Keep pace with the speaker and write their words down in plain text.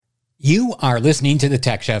You are listening to the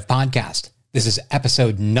Tech Chef Podcast. This is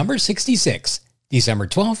episode number 66, December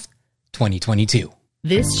 12th, 2022.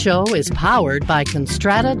 This show is powered by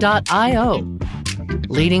Constrata.io.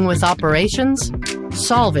 Leading with operations,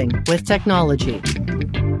 solving with technology.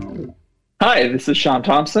 Hi, this is Sean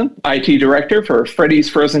Thompson, IT Director for Freddy's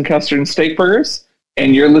Frozen Custard and Steak Burgers,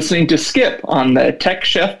 and you're listening to Skip on the Tech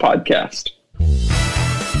Chef Podcast.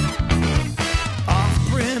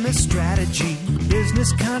 Off-premise strategy,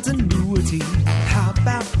 business continuity. How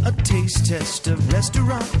about a taste test of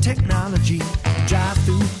restaurant technology?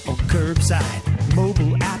 Drive-through or curbside,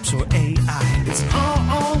 mobile apps or AI. It's all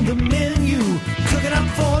on the menu, cooking up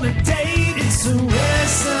for the day. It's a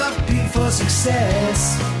recipe for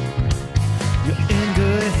success. You're in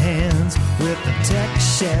good hands with the Tech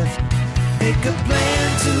Chef. Make a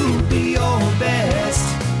plan to be your best.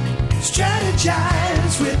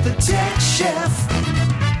 Strategize with the Tech Chef.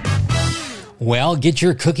 Well, get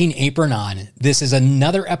your cooking apron on. This is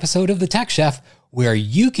another episode of the Tech Chef where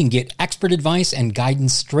you can get expert advice and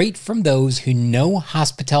guidance straight from those who know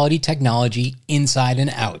hospitality technology inside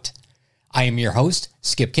and out. I am your host,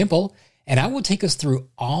 Skip Kimple, and I will take us through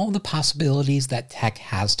all the possibilities that tech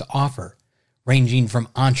has to offer, ranging from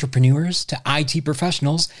entrepreneurs to IT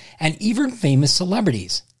professionals and even famous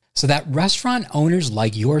celebrities, so that restaurant owners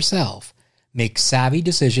like yourself make savvy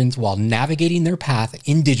decisions while navigating their path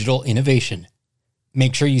in digital innovation.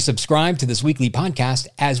 Make sure you subscribe to this weekly podcast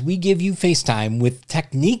as we give you FaceTime with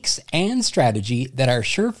techniques and strategy that are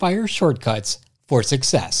surefire shortcuts for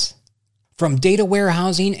success. From data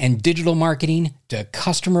warehousing and digital marketing to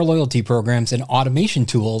customer loyalty programs and automation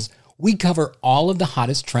tools, we cover all of the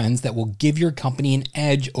hottest trends that will give your company an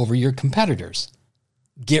edge over your competitors.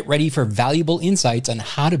 Get ready for valuable insights on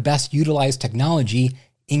how to best utilize technology,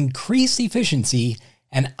 increase efficiency,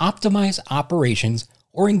 and optimize operations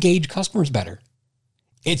or engage customers better.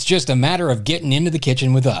 It's just a matter of getting into the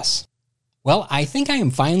kitchen with us. Well, I think I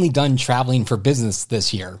am finally done traveling for business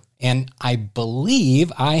this year, and I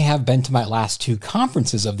believe I have been to my last two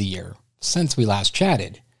conferences of the year since we last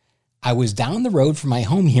chatted. I was down the road from my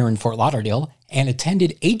home here in Fort Lauderdale and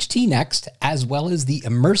attended HT Next as well as the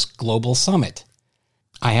Immerse Global Summit.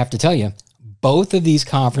 I have to tell you, both of these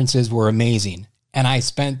conferences were amazing, and I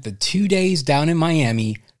spent the 2 days down in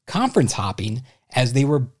Miami conference hopping as they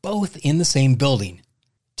were both in the same building.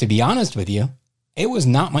 To be honest with you, it was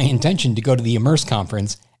not my intention to go to the Immerse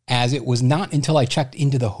conference, as it was not until I checked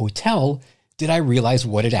into the hotel did I realize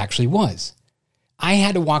what it actually was. I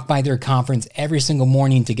had to walk by their conference every single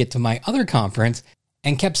morning to get to my other conference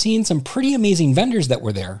and kept seeing some pretty amazing vendors that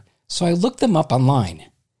were there, so I looked them up online.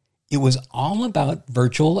 It was all about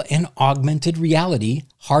virtual and augmented reality,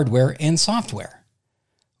 hardware and software.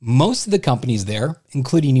 Most of the companies there,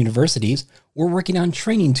 including universities, were working on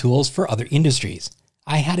training tools for other industries.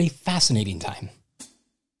 I had a fascinating time.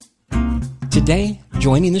 Today,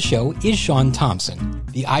 joining the show is Sean Thompson,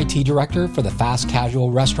 the IT Director for the fast casual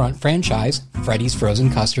restaurant franchise, Freddy's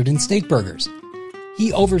Frozen Custard and Steak Burgers.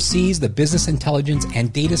 He oversees the business intelligence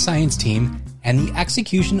and data science team and the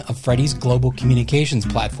execution of Freddy's global communications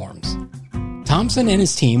platforms. Thompson and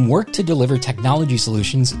his team work to deliver technology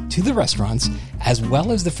solutions to the restaurants as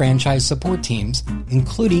well as the franchise support teams,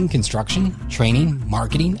 including construction, training,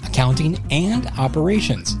 marketing, accounting, and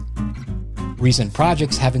operations. Recent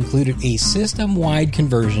projects have included a system-wide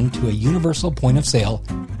conversion to a universal point of sale,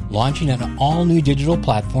 launching an all-new digital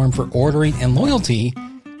platform for ordering and loyalty,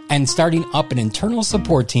 and starting up an internal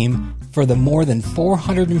support team for the more than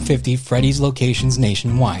 450 Freddy's locations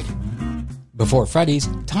nationwide. Before Freddy's,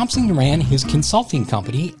 Thompson ran his consulting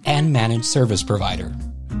company and managed service provider.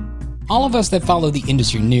 All of us that follow the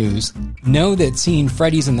industry news know that seeing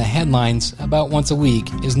Freddy's in the headlines about once a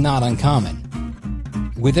week is not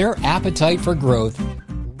uncommon. With their appetite for growth,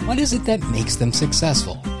 what is it that makes them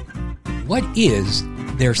successful? What is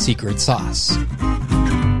their secret sauce?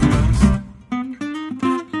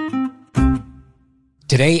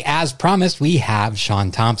 Today, as promised, we have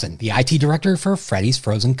Sean Thompson, the IT Director for Freddy's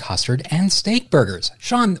Frozen Custard and Steak Burgers.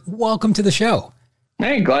 Sean, welcome to the show.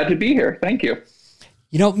 Hey, glad to be here. Thank you.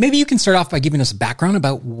 You know, maybe you can start off by giving us a background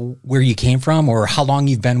about where you came from or how long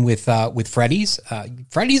you've been with Freddy's.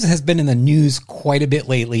 Freddy's has been in the news quite a bit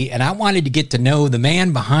lately, and I wanted to get to know the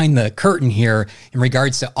man behind the curtain here in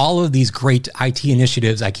regards to all of these great IT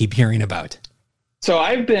initiatives I keep hearing about. So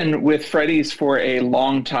I've been with Freddy's for a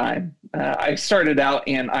long time. I started out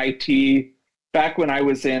in IT back when I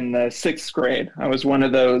was in the sixth grade. I was one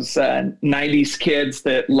of those 90s kids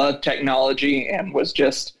that loved technology and was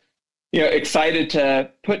just excited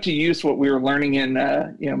to put to use what we were learning in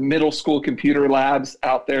middle school computer labs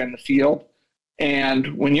out there in the field.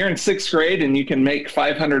 And when you're in sixth grade and you can make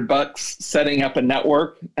 $500 setting up a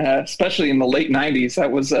network, especially in the late 90s,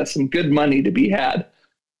 that was some good money to be had.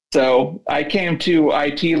 So I came to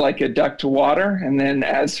IT like a duck to water. And then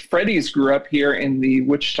as Freddy's grew up here in the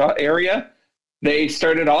Wichita area, they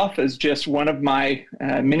started off as just one of my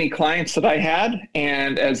many clients that I had.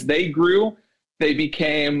 And as they grew, they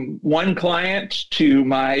became one client to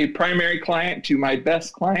my primary client, to my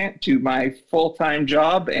best client, to my full-time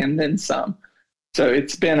job, and then some. So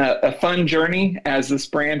it's been a fun journey as this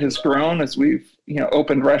brand has grown, as we've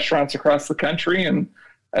opened restaurants across the country, and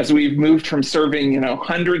as we've moved from serving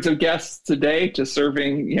hundreds of guests a day to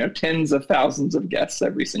serving tens of thousands of guests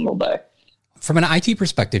every single day. From an IT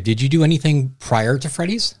perspective, did you do anything prior to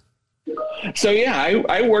Freddy's? So yeah,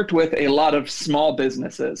 I worked with a lot of small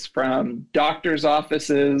businesses, from doctors'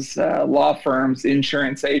 offices, law firms,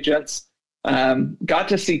 insurance agents. Got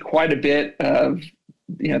to see quite a bit of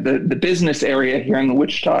the business area here in the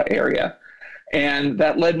Wichita area. And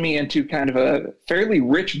that led me into kind of a fairly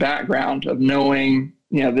rich background of knowing,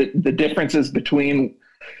 the differences between,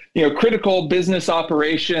 critical business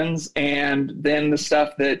operations and then the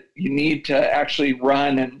stuff that you need to actually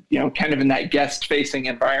run and, kind of in that guest facing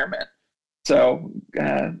environment. So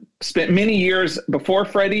spent many years before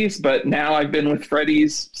Freddy's, but now I've been with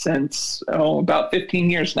Freddy's since about 15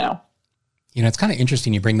 years now. It's kind of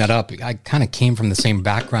interesting you bring that up. I kind of came from the same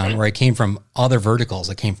background where I came from other verticals.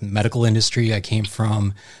 I came from the medical industry. I came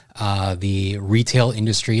from the retail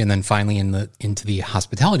industry, and then finally into the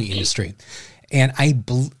hospitality industry. And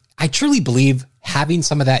I truly believe having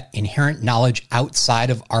some of that inherent knowledge outside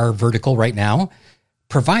of our vertical right now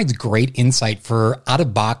provides great insight for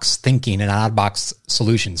out-of-box thinking and out-of-box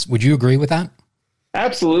solutions. Would you agree with that?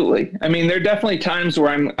 Absolutely. I mean, there are definitely times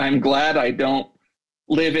where I'm glad I don't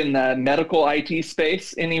live in the medical IT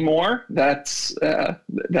space anymore. That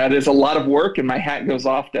is a lot of work, and my hat goes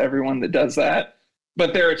off to everyone that does that.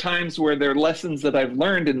 But there are times where there are lessons that I've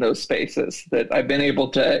learned in those spaces that I've been able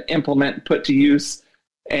to implement, put to use.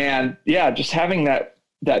 And yeah, just having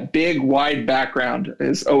that big, wide background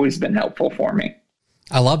has always been helpful for me.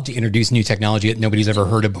 I love to introduce new technology that nobody's ever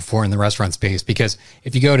heard of before in the restaurant space, because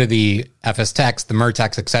if you go to the FS Techs, the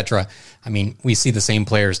Mertecs, et cetera, I mean, we see the same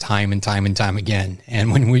players time and time and time again.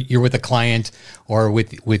 And when you're with a client or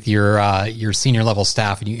with your senior level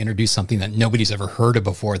staff and you introduce something that nobody's ever heard of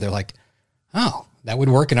before, they're like, oh, that would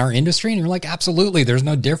work in our industry? And you're like, absolutely. There's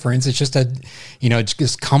no difference. It's just it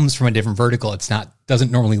just comes from a different vertical.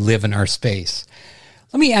 Doesn't normally live in our space.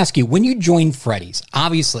 Let me ask you, when you joined Freddy's,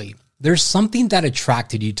 obviously, there's something that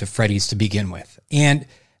attracted you to Freddy's to begin with. And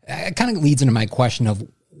it kind of leads into my question of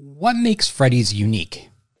what makes Freddy's unique?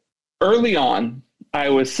 Early on, I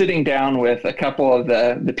was sitting down with a couple of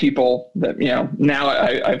the people that, now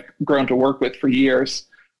I've grown to work with for years.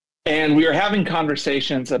 And we were having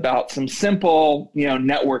conversations about some simple,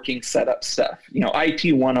 networking setup stuff,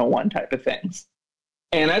 IT 101 type of things.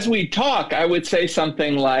 And as we talk, I would say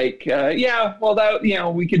something like,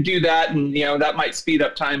 we could do that. And, that might speed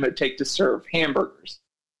up time it would take to serve hamburgers.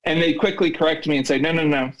 And they'd quickly correct me and say,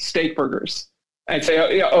 no, steak burgers. I'd say, oh,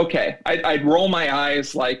 yeah, okay. I'd roll my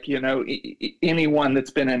eyes like, anyone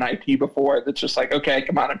that's been in IT before that's just like, okay,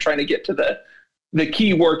 come on, I'm trying to get to the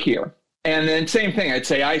key work here. And then same thing, I'd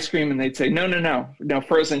say ice cream, and they'd say, no,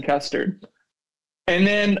 frozen custard. And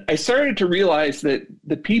then I started to realize that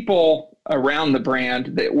the people around the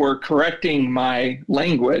brand that were correcting my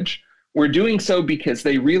language were doing so because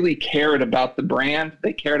they really cared about the brand.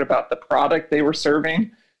 They cared about the product they were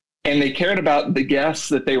serving, and they cared about the guests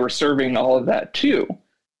that they were serving all of that too.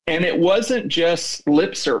 And it wasn't just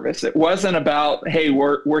lip service. It wasn't about, hey,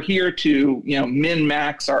 we're here to,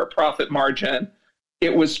 min-max our profit margin.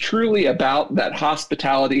 It was truly about that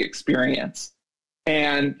hospitality experience.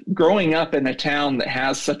 And growing up in a town that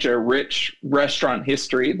has such a rich restaurant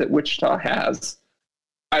history that Wichita has,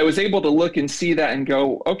 I was able to look and see that and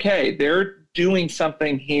go, okay, they're doing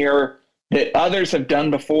something here that others have done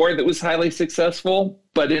before that was highly successful,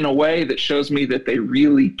 but in a way that shows me that they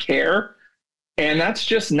really care. And that's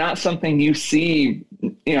just not something you see,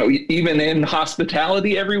 even in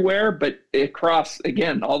hospitality everywhere, but across,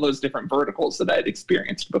 again, all those different verticals that I'd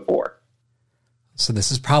experienced before. So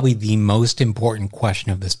this is probably the most important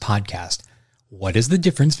question of this podcast. What is the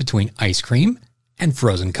difference between ice cream and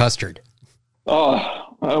frozen custard?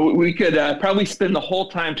 We could probably spend the whole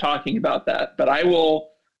time talking about that, but I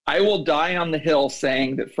will die on the hill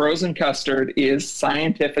saying that frozen custard is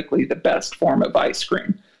scientifically the best form of ice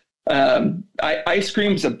cream. Ice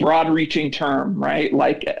cream is a broad-reaching term, right?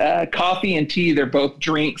 Like coffee and tea, they're both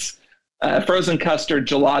drinks. Frozen custard,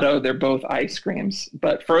 gelato, they're both ice creams.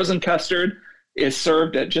 But frozen custard is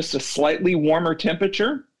served at just a slightly warmer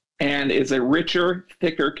temperature and is a richer,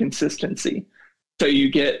 thicker consistency. So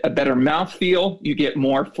you get a better mouthfeel, you get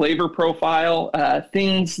more flavor profile,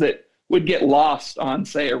 things that would get lost on,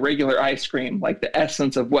 say, a regular ice cream, like the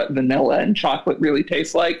essence of what vanilla and chocolate really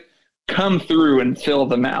tastes like, come through and fill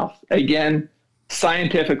the mouth. Again,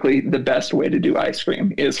 scientifically, the best way to do ice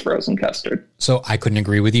cream is frozen custard. So I couldn't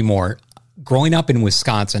agree with you more. Growing up in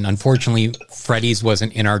Wisconsin, unfortunately, Freddy's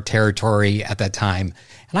wasn't in our territory at that time.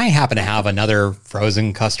 And I happen to have another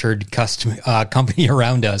frozen custard company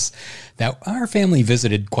around us that our family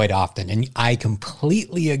visited quite often. And I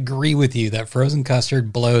completely agree with you that frozen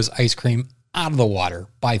custard blows ice cream out of the water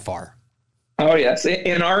by far. Oh, yes.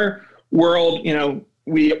 In our world,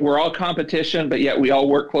 we're all competition, but yet we all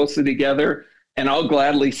work closely together. And I'll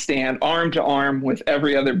gladly stand arm to arm with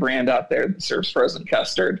every other brand out there that serves frozen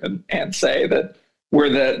custard and say that we're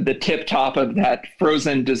the tip top of that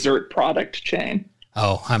frozen dessert product chain.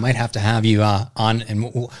 Oh, I might have to have you on,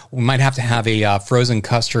 and we might have to have a frozen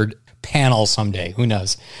custard panel someday. Who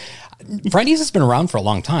knows? Freddy's has been around for a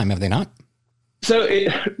long time, have they not? So,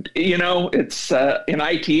 it's in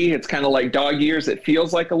IT, it's kind of like dog years. It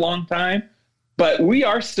feels like a long time. But we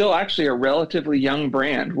are still actually a relatively young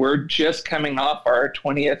brand. We're just coming off our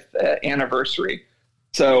 20th anniversary.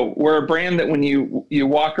 So we're a brand that when you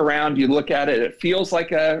walk around, you look at it, it feels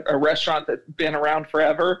like a restaurant that's been around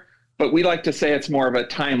forever. But we like to say it's more of a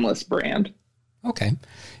timeless brand. Okay.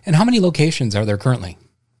 And how many locations are there currently?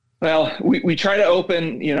 Well, we try to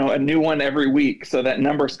open, a new one every week. So that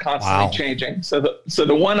number's constantly changing. So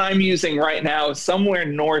the one I'm using right now is somewhere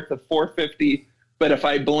north of 450. But if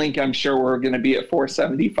I blink, I'm sure we're going to be at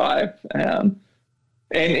 475. And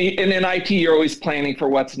in IT, you're always planning for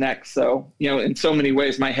what's next. So, in so many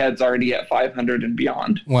ways, my head's already at 500 and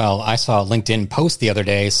beyond. Well, I saw a LinkedIn post the other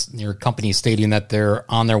day, your company stating that they're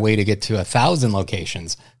on their way to get to 1,000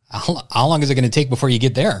 locations. How long is it going to take before you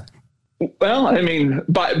get there? Well, I mean,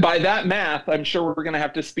 by that math, I'm sure we're going to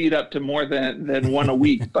have to speed up to more than one a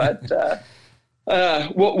week. But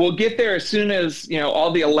we'll get there as soon as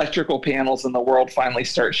all the electrical panels in the world finally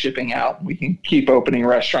start shipping out. We can keep opening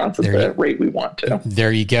restaurants at the rate we want to.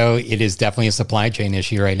 There you go. It is definitely a supply chain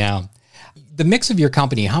issue right now. The mix of your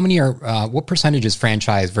company, how many are? What percentage is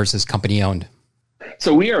franchise versus company owned?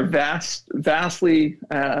 So we are vastly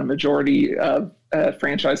majority of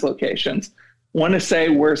franchise locations. Want to say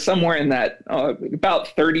we're somewhere in that about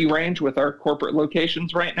 30 range with our corporate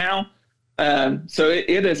locations right now. So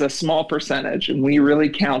it is a small percentage, and we really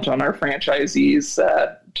count on our franchisees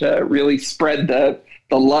to really spread the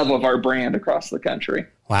love of our brand across the country.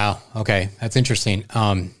 Wow. Okay. That's interesting.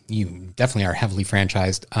 You definitely are heavily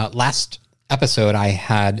franchised. Last episode, I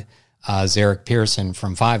had Zarek Pearson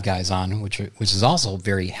from Five Guys on, which is also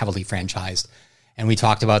very heavily franchised. And we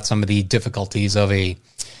talked about some of the difficulties of a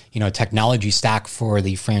technology stack for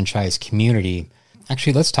the franchise community.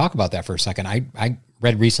 Actually, let's talk about that for a second. I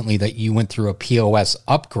read recently that you went through a POS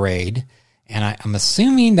upgrade, and I'm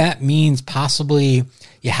assuming that means possibly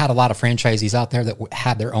you had a lot of franchisees out there that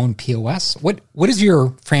had their own POS. What does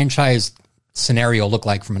your franchise scenario look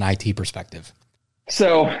like from an IT perspective?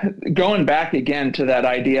 So going back again to that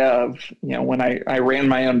idea of, when I ran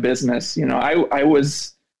my own business, I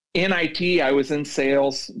was in IT, I was in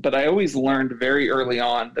sales, but I always learned very early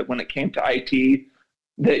on that when it came to IT,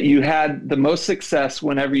 that you had the most success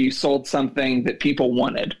whenever you sold something that people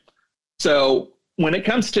wanted. So when it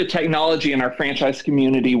comes to technology in our franchise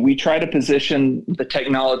community, we try to position the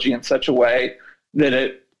technology in such a way that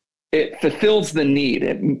it fulfills the need.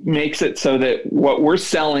 It makes it so that what we're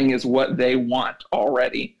selling is what they want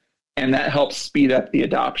already. And that helps speed up the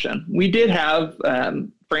adoption. We did have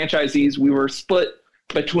franchisees, we were split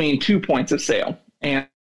between 2 points of sale, and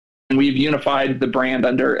we've unified the brand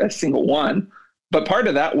under a single one. But part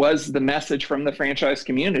of that was the message from the franchise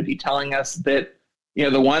community telling us that,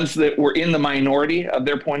 the ones that were in the minority of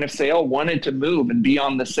their point of sale wanted to move and be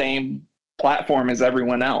on the same platform as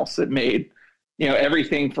everyone else. It made,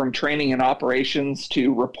 everything from training and operations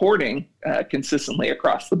to reporting consistently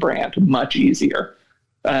across the brand much easier.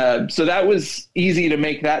 So that was easy to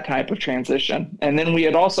make that type of transition. And then we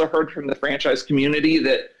had also heard from the franchise community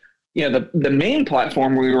that, the main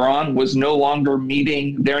platform we were on was no longer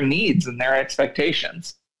meeting their needs and their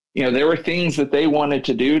expectations. There were things that they wanted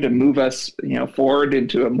to do to move us, forward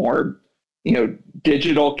into a more,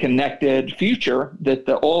 digital connected future that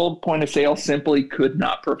the old point of sale simply could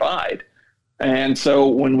not provide. And so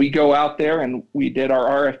when we go out there and we did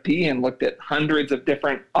our RFP and looked at hundreds of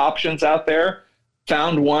different options out there,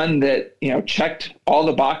 found one that, checked all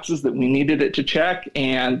the boxes that we needed it to check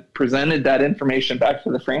and presented that information back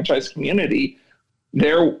to the franchise community,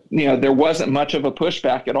 there wasn't much of a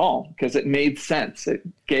pushback at all because it made sense. It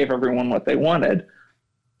gave everyone what they wanted.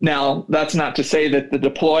 Now, that's not to say that the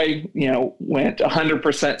deploy, went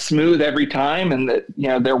 100% smooth every time and that,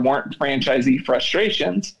 there weren't franchisee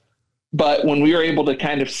frustrations. But when we were able to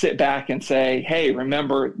kind of sit back and say, hey,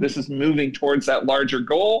 remember, this is moving towards that larger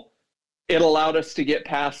goal, it allowed us to get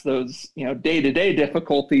past those, day-to-day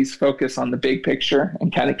difficulties, focus on the big picture,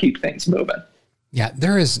 and kind of keep things moving. Yeah,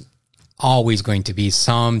 there is always going to be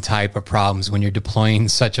some type of problems when you're deploying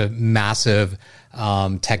such a massive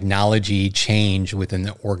technology change within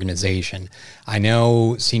the organization. I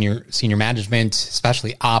know senior management,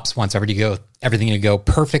 especially ops, wants everything to go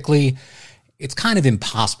perfectly. It's kind of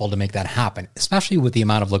impossible to make that happen, especially with the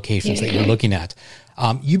amount of locations that you're looking at.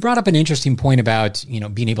 You brought up an interesting point about,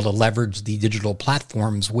 being able to leverage the digital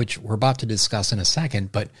platforms, which we're about to discuss in a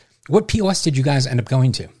second. But what POS did you guys end up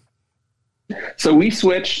going to? So we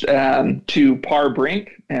switched to PAR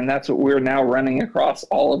Brink, and that's what we're now running across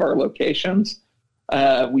all of our locations.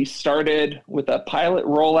 We started with a pilot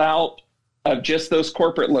rollout of just those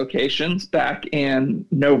corporate locations back in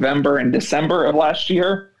November and December of last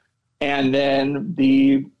year. And then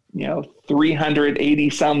the 380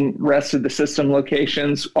 some rest of the system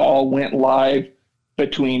locations all went live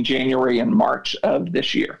between January and March of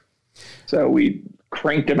this year. So we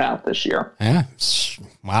cranked them out this year. Yeah.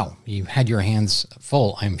 Wow. You had your hands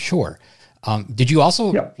full, I'm sure. Did you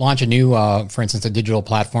also launch a new, for instance, a digital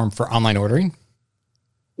platform for online ordering?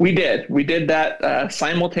 We did. We did that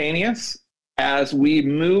simultaneous as we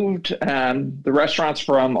moved the restaurants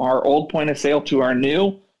from our old point of sale to our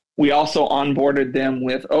new. We also onboarded them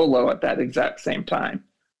with Olo at that exact same time.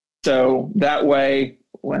 So that way,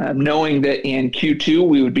 knowing that in Q2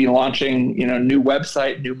 we would be launching, new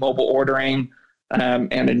website, new mobile ordering,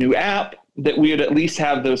 and a new app, that we would at least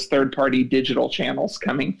have those third-party digital channels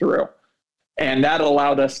coming through. And that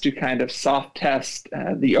allowed us to kind of soft test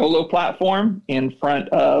the Olo platform in front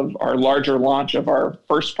of our larger launch of our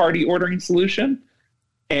first-party ordering solution,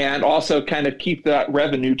 and also kind of keep that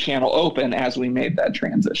revenue channel open as we made that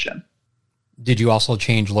transition. Did you also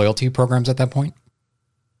change loyalty programs at that point?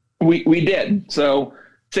 We did. So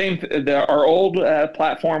our old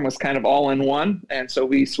platform was kind of all in one, and so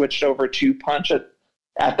we switched over to Punch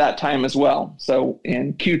at that time as well. So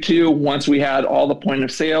in Q2, once we had all the point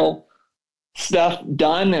of sale stuff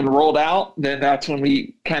done and rolled out, then that's when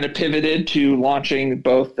we kind of pivoted to launching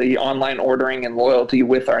both the online ordering and loyalty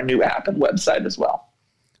with our new app and website as well.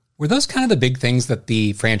 Were those kind of the big things that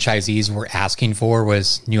the franchisees were asking for,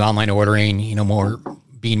 was new online ordering,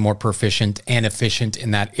 being more proficient and efficient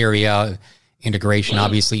in that area, integration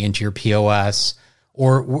obviously into your POS,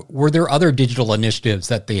 or were there other digital initiatives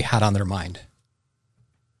that they had on their mind?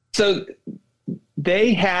 So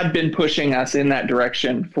they had been pushing us in that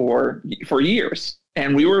direction for years.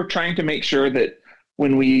 And we were trying to make sure that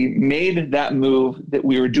when we made that move, that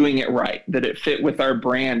we were doing it right, that it fit with our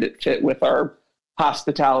brand, it fit with our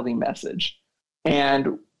hospitality message.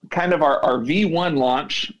 And kind of our V1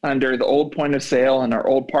 launch under the old point of sale and our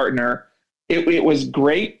old partner, it was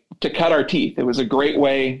great to cut our teeth. It was a great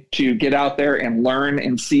way to get out there and learn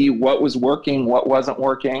and see what was working, what wasn't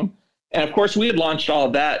working. And of course, we had launched all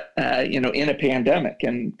of that, in a pandemic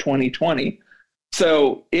in 2020.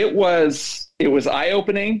 So it was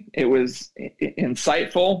eye-opening. It was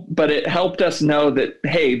insightful, but it helped us know that,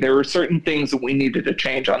 hey, there were certain things that we needed to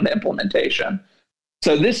change on the implementation.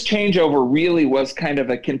 So this changeover really was kind of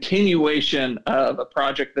a continuation of a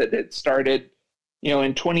project that had started,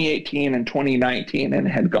 in 2018 and 2019 and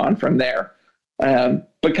had gone from there.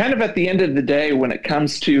 But kind of at the end of the day, when it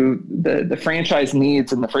comes to the franchise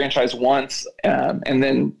needs and the franchise wants, and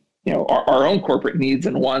then, our own corporate needs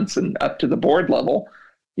and wants and up to the board level,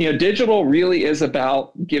 digital really is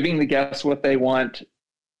about giving the guests what they want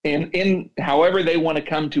in however they want to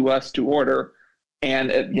come to us to order.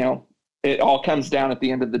 And, it all comes down at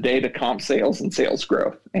the end of the day to comp sales and sales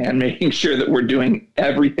growth and making sure that we're doing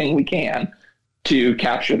everything we can to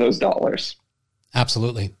capture those dollars.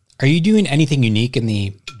 Absolutely. Are you doing anything unique in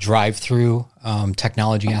the drive-through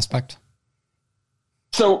technology aspect?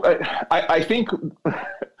 So I think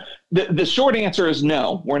the short answer is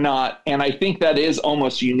no, we're not. And I think that is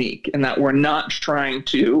almost unique in that we're not trying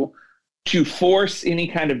to force any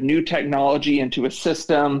kind of new technology into a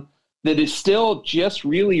system that is still just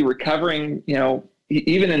really recovering,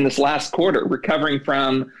 even in this last quarter, recovering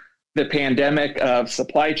from the pandemic of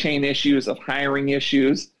supply chain issues, of hiring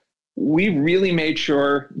issues. We really made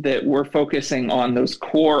sure that we're focusing on those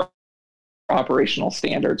core operational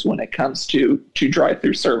standards when it comes to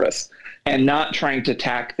drive-through service and not trying to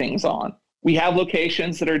tack things on. We have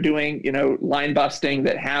locations that are doing, line busting,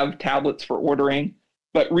 that have tablets for ordering,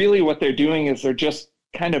 But really what they're doing is they're just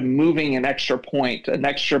kind of moving an extra point, an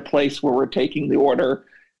extra place where we're taking the order,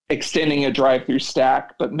 extending a drive-through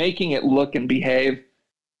stack, but making it look and behave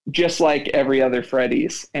just like every other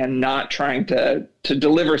Freddy's, and not trying to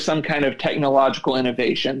deliver some kind of technological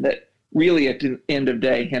innovation that really at the end of the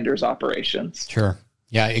day hinders operations. Sure.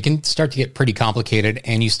 Yeah, it can start to get pretty complicated,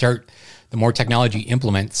 and the more technology you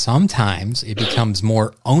implement, sometimes it becomes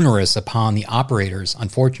more onerous upon the operators,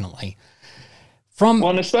 unfortunately.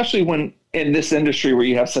 And especially when in this industry where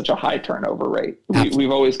you have such a high turnover rate,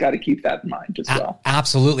 we've always got to keep that in mind as well.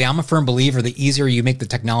 Absolutely. I'm a firm believer the easier you make the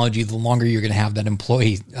technology, the longer you're going to have that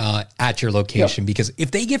employee at your location. Yep. Because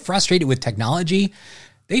if they get frustrated with technology,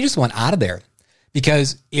 they just want out of there.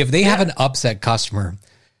 Because if they have an upset customer,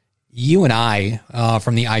 you and I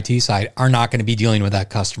from the IT side are not going to be dealing with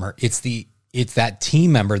that customer. It's that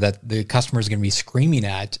team member that the customer is going to be screaming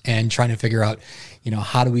at and trying to figure out,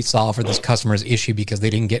 how do we solve for this customer's issue because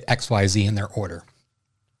they didn't get XYZ in their order.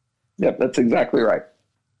 Yep, that's exactly right.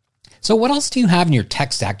 So what else do you have in your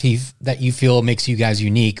tech stack that you feel makes you guys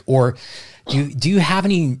unique? Or do you have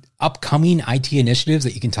any upcoming IT initiatives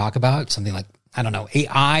that you can talk about? Something like, I don't know,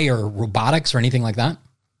 AI or robotics or anything like that?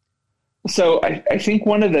 So I think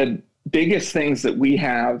one of the biggest things that we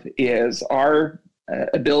have is our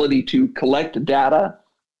ability to collect data,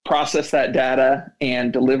 process that data,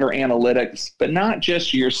 and deliver analytics, but not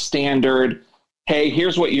just your standard, hey,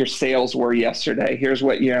 here's what your sales were yesterday. Here's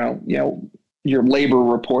what your labor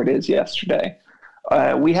report is yesterday.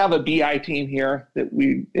 We have a BI team here that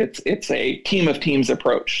it's a team of teams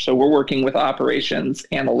approach. So we're working with operations,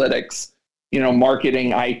 analytics,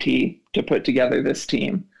 marketing, IT to put together this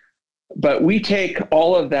team. But we take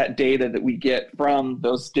all of that data that we get from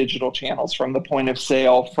those digital channels, from the point of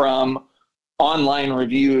sale, from online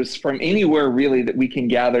reviews, from anywhere really that we can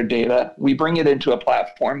gather data. We bring it into a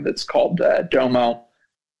platform that's called Domo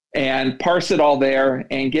and parse it all there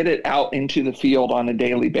and get it out into the field on a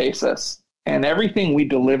daily basis. And everything we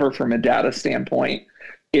deliver from a data standpoint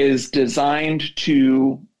is designed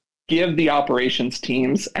to give the operations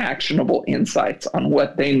teams actionable insights on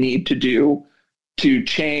what they need to do to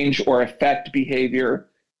change or affect behavior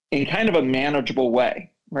in kind of a manageable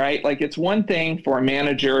way, right? Like it's one thing for a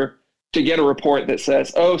manager to get a report that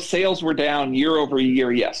says, oh, sales were down year over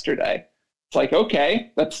year yesterday. It's like,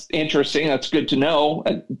 okay, that's interesting. That's good to know.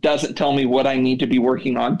 It doesn't tell me what I need to be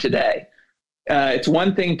working on today. It's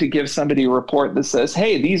one thing to give somebody a report that says,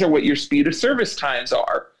 hey, these are what your speed of service times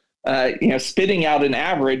are. Spitting out an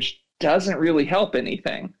average doesn't really help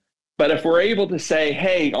anything. But if we're able to say,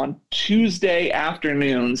 hey, on Tuesday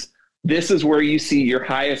afternoons, this is where you see your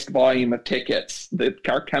highest volume of tickets that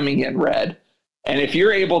are coming in red. And if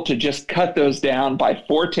you're able to just cut those down by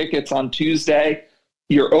 4 tickets on Tuesday,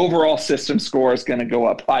 your overall system score is going to go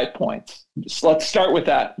up 5 points. So let's start with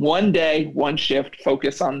that. One day, one shift,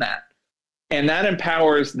 focus on that. And that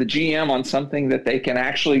empowers the GM on something that they can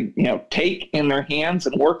actually, take in their hands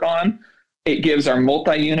and work on. It gives our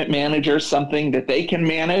multi-unit managers something that they can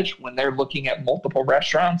manage when they're looking at multiple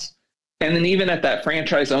restaurants. And then even at that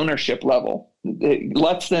franchise ownership level, it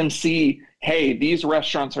lets them see, hey, these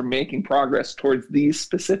restaurants are making progress towards these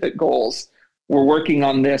specific goals. We're working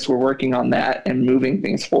on this, we're working on that, and moving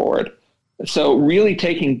things forward. So really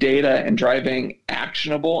taking data and driving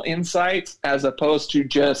actionable insights as opposed to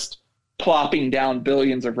just plopping down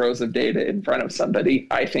billions of rows of data in front of somebody,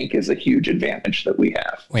 I think is a huge advantage that we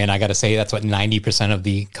have. And I got to say, that's what 90% of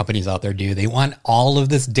the companies out there do. They want all of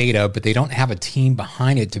this data, but they don't have a team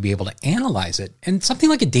behind it to be able to analyze it. And something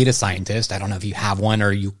like a data scientist, I don't know if you have one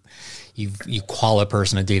or you call a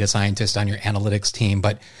person a data scientist on your analytics team,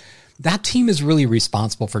 but that team is really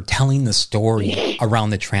responsible for telling the story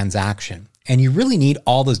around the transaction. And you really need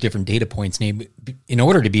all those different data points in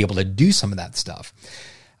order to be able to do some of that stuff.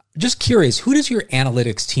 Just curious, who does your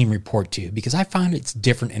analytics team report to? Because I find it's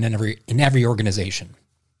different in every organization.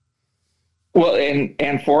 Well,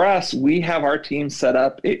 and for us, we have our team set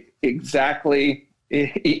up exactly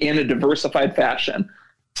in a diversified fashion.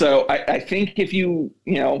 So I think if you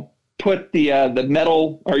put the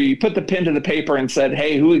metal, or you put the pen to the paper and said,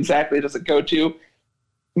 hey, who exactly does it go to?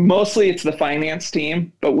 Mostly it's the finance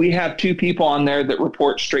team, but we have 2 people on there that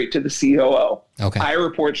report straight to the COO. Okay. I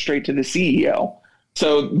report straight to the CEO.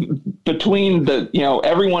 So between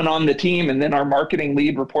everyone on the team and then our marketing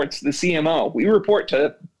lead reports to the CMO, we report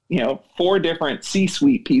to, 4 different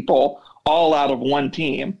C-suite people all out of one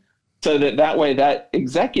team. So that way that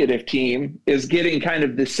executive team is getting kind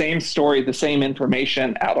of the same story, the same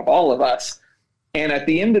information out of all of us. And at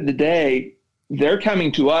the end of the day, they're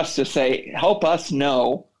coming to us to say, help us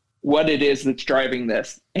know what it is that's driving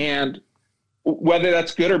this. And whether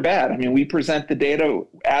that's good or bad. I mean, we present the data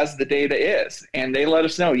as the data is, and they let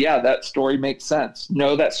us know, yeah, that story makes sense.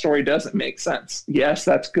 No, that story doesn't make sense. Yes,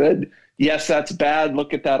 that's good. Yes, that's bad.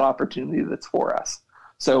 Look at that opportunity that's for us.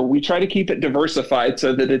 So we try to keep it diversified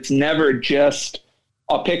so that it's never just,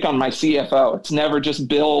 I'll pick on my CFO. It's never just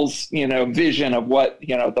Bill's, vision of what,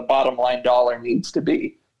 the bottom line dollar needs to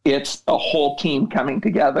be. It's a whole team coming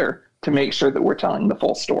together to make sure that we're telling the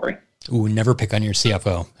full story. Ooh, never pick on your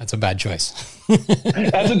CFO. That's a bad choice.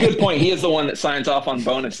 That's a good point. He is the one that signs off on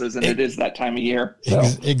bonuses, and it is that time of year. So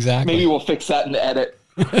exactly. Maybe we'll fix that in the edit.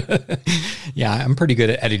 Yeah, I'm pretty good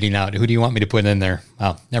at editing out. Who do you want me to put in there?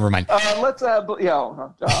 Oh, never mind. I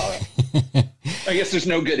guess there's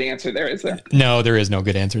no good answer there, is there? No, there is no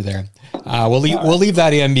good answer there. We'll leave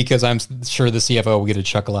that in because I'm sure the CFO will get a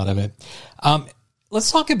chuckle out of it. Let's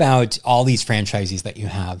talk about all these franchisees that you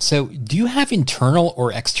have. So do you have internal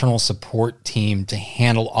or external support team to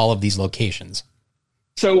handle all of these locations?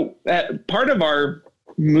 So part of our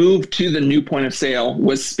move to the new point of sale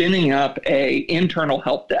was spinning up a internal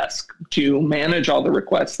help desk to manage all the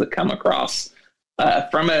requests that come across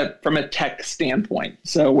from a tech standpoint.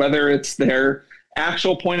 So whether it's their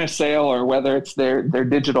actual point of sale or whether it's their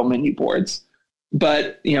digital menu boards.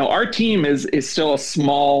 But, our team is still a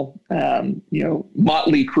small,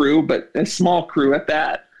 motley crew, but a small crew at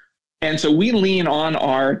that. And so we lean on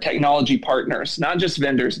our technology partners, not just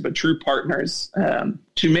vendors, but true partners,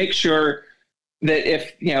 to make sure that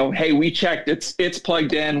if, hey, we checked, it's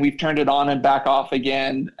plugged in, we've turned it on and back off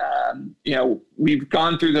again. We've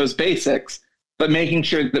gone through those basics, but making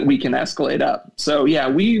sure that we can escalate up. So yeah,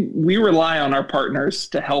 we rely on our partners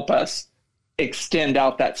to help us extend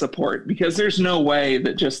out that support, because there's no way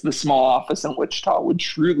that just the small office in Wichita would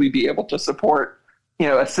truly be able to support,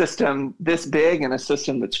 a system this big and a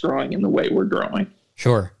system that's growing in the way we're growing.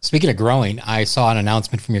 Sure. Speaking of growing, I saw an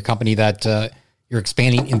announcement from your company that you're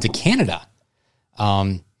expanding into Canada.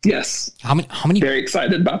 Yes. How many? Very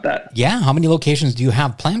excited about that. Yeah. How many locations do you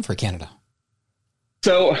have planned for Canada?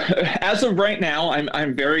 So as of right now,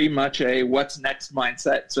 I'm very much a what's next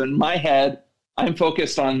mindset. So in my head, I'm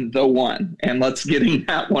focused on the one, and let's getting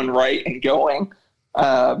that one right and going.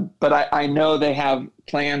 But I know they have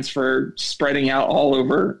plans for spreading out all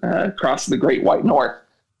over across the Great White North.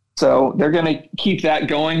 So they're going to keep that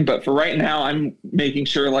going. But for right now, I'm making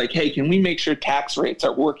sure hey, can we make sure tax rates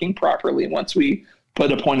are working properly once we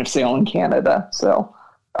put a point of sale in Canada? So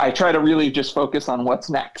I try to really just focus on what's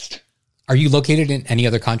next. Are you located in any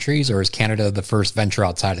other countries, or is Canada the first venture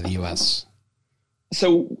outside of the U.S.?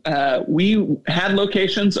 So we had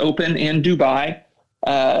locations open in Dubai,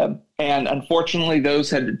 and unfortunately those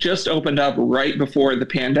had just opened up right before the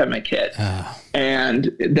pandemic hit.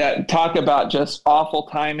 And that talk about just awful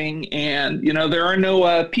timing, and there are no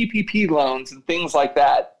PPP loans and things like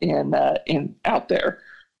that in out there.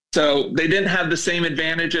 So they didn't have the same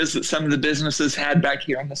advantages that some of the businesses had back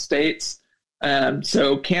here in the States.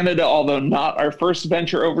 So Canada, although not our first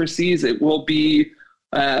venture overseas, it will be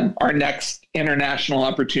our next international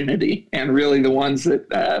opportunity, and really the ones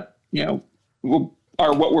that,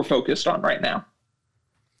 are what we're focused on right now.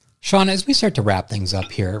 Sean, as we start to wrap things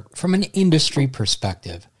up here, from an industry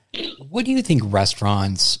perspective, what do you think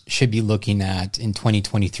restaurants should be looking at in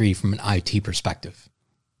 2023 from an IT perspective?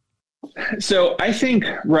 So I think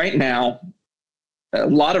right now, a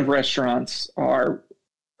lot of restaurants are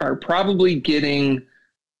probably getting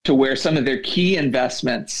to where some of their key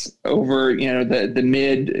investments over, the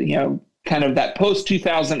mid, kind of that post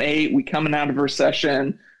 2008, we coming out of a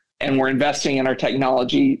recession and we're investing in our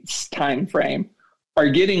technology time frame, are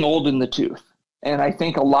getting old in the tooth. And I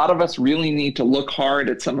think a lot of us really need to look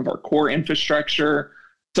hard at some of our core infrastructure,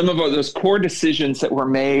 some of those core decisions that were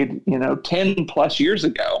made, 10 plus years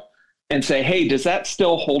ago, and say, hey, does that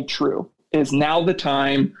still hold true? Is now the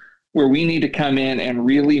time where we need to come in and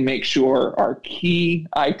really make sure our key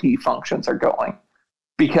IT functions are going?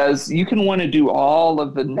 Because you can want to do all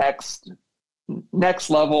of the next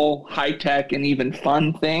level, high tech and even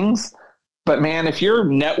fun things. But man, if your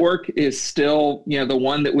network is still, the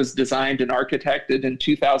one that was designed and architected in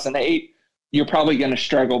 2008, you're probably going to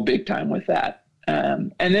struggle big time with that.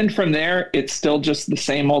 And then from there, it's still just the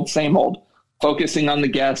same old, focusing on the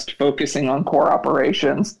guest, focusing on core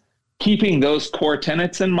operations, keeping those core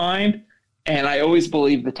tenets in mind. And I always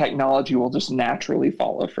believe the technology will just naturally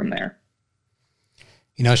follow from there.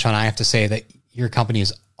 Sean, I have to say that your company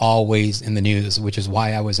is always in the news, which is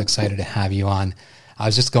why I was excited to have you on. I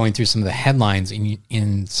was just going through some of the headlines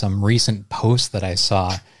in some recent posts that I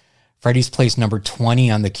saw. Freddy's placed number 20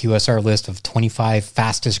 on the QSR list of 25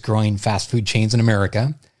 fastest growing fast food chains in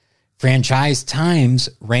America. Franchise Times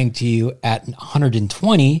ranked you at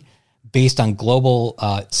 120 based on global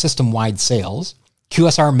system-wide sales.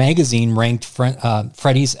 QSR Magazine ranked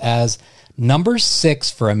Freddy's as number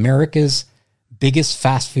 6 for America's biggest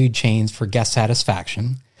fast food chains for guest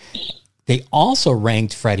satisfaction. They also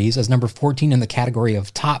ranked Freddy's as number 14 in the category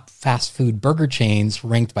of top fast food burger chains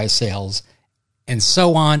ranked by sales, and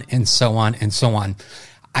so on and so on and so on.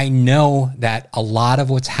 I know that a lot of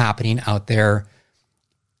what's happening out there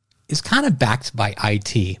is kind of backed by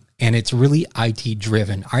IT, and it's really IT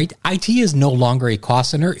driven. IT is no longer a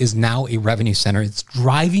cost center, is now a revenue center. It's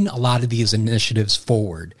driving a lot of these initiatives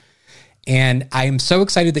forward. And I am so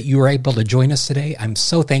excited that you were able to join us today. I'm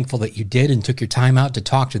so thankful that you did and took your time out to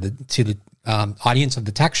talk to the audience of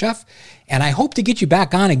the Tech Chef. And I hope to get you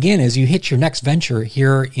back on again as you hit your next venture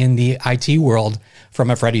here in the IT world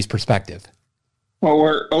from a Freddy's perspective. Well,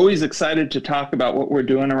 we're always excited to talk about what we're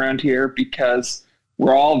doing around here because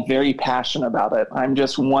we're all very passionate about it. I'm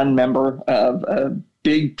just one member of a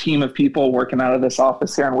big team of people working out of this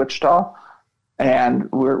office here in Wichita.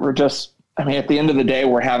 And we're just, I mean, at the end of the day,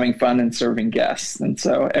 we're having fun and serving guests. And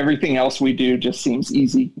so everything else we do just seems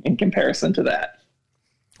easy in comparison to that.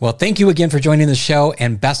 Well, thank you again for joining the show,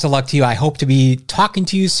 and best of luck to you. I hope to be talking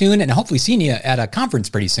to you soon and hopefully seeing you at a conference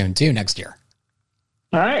pretty soon too next year.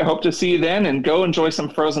 All right. Hope to see you then, and go enjoy some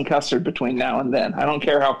frozen custard between now and then. I don't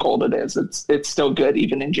care how cold it is. It's still good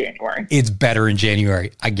even in January. It's better in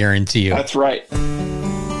January, I guarantee you. That's right.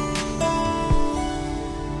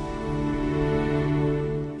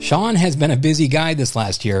 Sean has been a busy guy this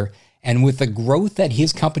last year, and with the growth that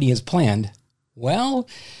his company has planned, well,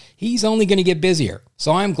 he's only going to get busier.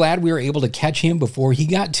 So I'm glad we were able to catch him before he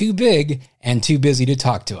got too big and too busy to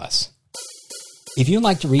talk to us. If you'd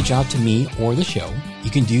like to reach out to me or the show,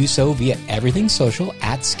 you can do so via everything social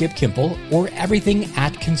at Skip Kimpel or everything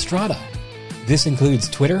at Constrata. This includes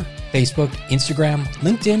Twitter, Facebook, Instagram,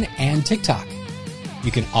 LinkedIn, and TikTok.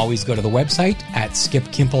 You can always go to the website at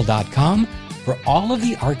skipkimpel.com for all of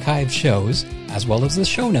the archived shows, as well as the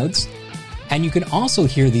show notes. And you can also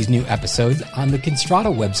hear these new episodes on the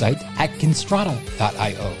Constrata website at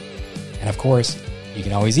constrata.io. And of course, you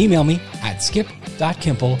can always email me at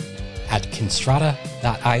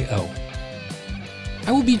skip.kimpel@constrata.io.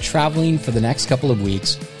 I will be traveling for the next couple of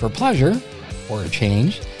weeks for pleasure or a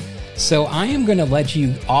change. So I am going to let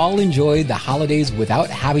you all enjoy the holidays without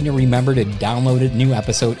having to remember to download a new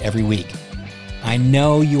episode every week. I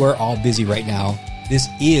know you are all busy right now. This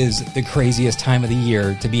is the craziest time of the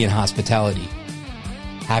year to be in hospitality.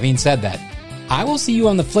 Having said that, I will see you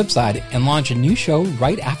on the flip side and launch a new show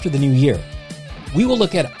right after the new year. We will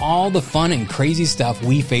look at all the fun and crazy stuff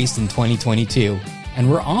we faced in 2022, and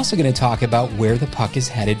we're also going to talk about where the puck is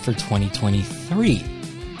headed for 2023.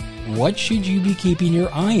 What should you be keeping your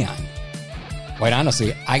eye on? Quite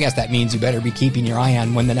honestly, I guess that means you better be keeping your eye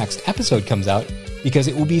on when the next episode comes out, because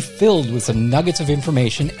it will be filled with some nuggets of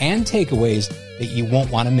information and takeaways that you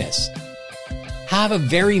won't want to miss. Have a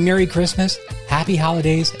very Merry Christmas, Happy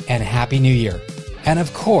Holidays, and Happy New Year. And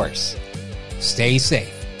of course, stay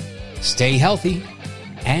safe, stay healthy,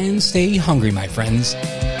 and stay hungry, my friends.